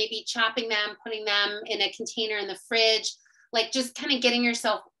them, maybe chopping them, putting them in a container in the fridge, like just kind of getting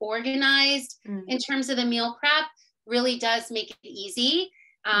yourself organized in terms of the meal prep really does make it easy.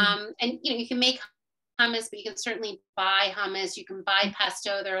 And, you can make hummus, but you can certainly buy hummus. You can buy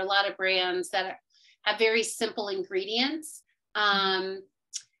pesto. There are a lot of brands that have very simple ingredients.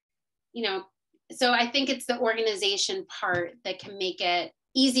 So I think it's the organization part that can make it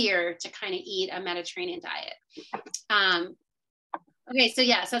easier to kind of eat a Mediterranean diet. Okay, so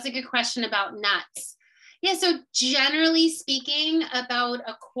yes, that's a good question about nuts. Yeah, so generally speaking, about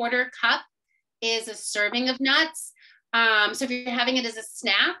a quarter cup is a serving of nuts. So if you're having it as a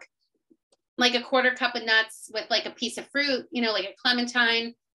snack, like a quarter cup of nuts with like a piece of fruit, like a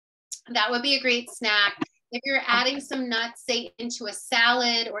clementine, that would be a great snack. If you're adding some nuts, say into a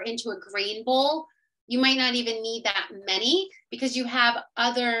salad or into a grain bowl, you might not even need that many because you have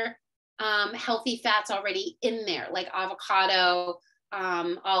other healthy fats already in there, like avocado,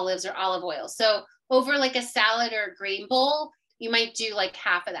 olives, or olive oil. So over like a salad or a grain bowl, you might do like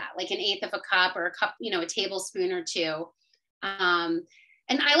half of that, like 1/8 of a cup or a cup, a tablespoon or two.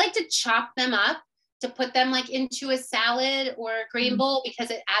 And I like to chop them up to put them like into a salad or a grain bowl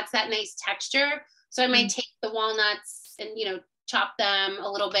because it adds that nice texture. So I might take the walnuts and, chop them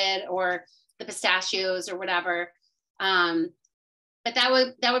a little bit, or the pistachios or whatever. But that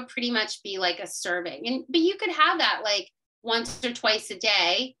would pretty much be like a serving. But you could have that like once or twice a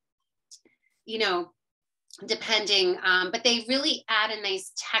day, depending, but they really add a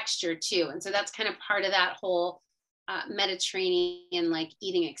nice texture too. And so that's kind of part of that whole Mediterranean like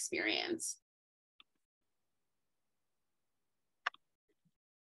eating experience.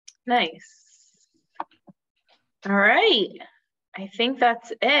 Nice. All right. I think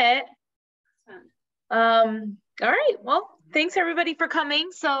that's it. All right. Well, thanks everybody for coming.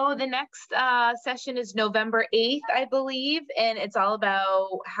 So the next session is November 8th, I believe, and it's all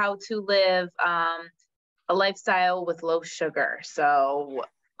about how to live a lifestyle with low sugar. So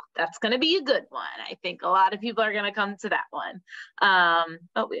that's going to be a good one. I think a lot of people are going to come to that one.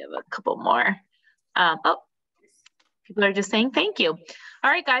 Oh, we have a couple more. People are just saying thank you.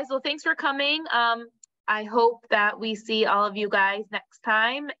 All right, guys. Well, thanks for coming. I hope that we see all of you guys next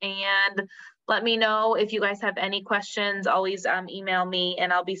time, and let me know if you guys have any questions. Always email me,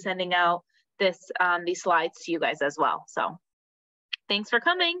 and I'll be sending out these slides to you guys as well. So thanks for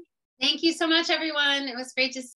coming. Thank you so much, everyone. It was great to see you.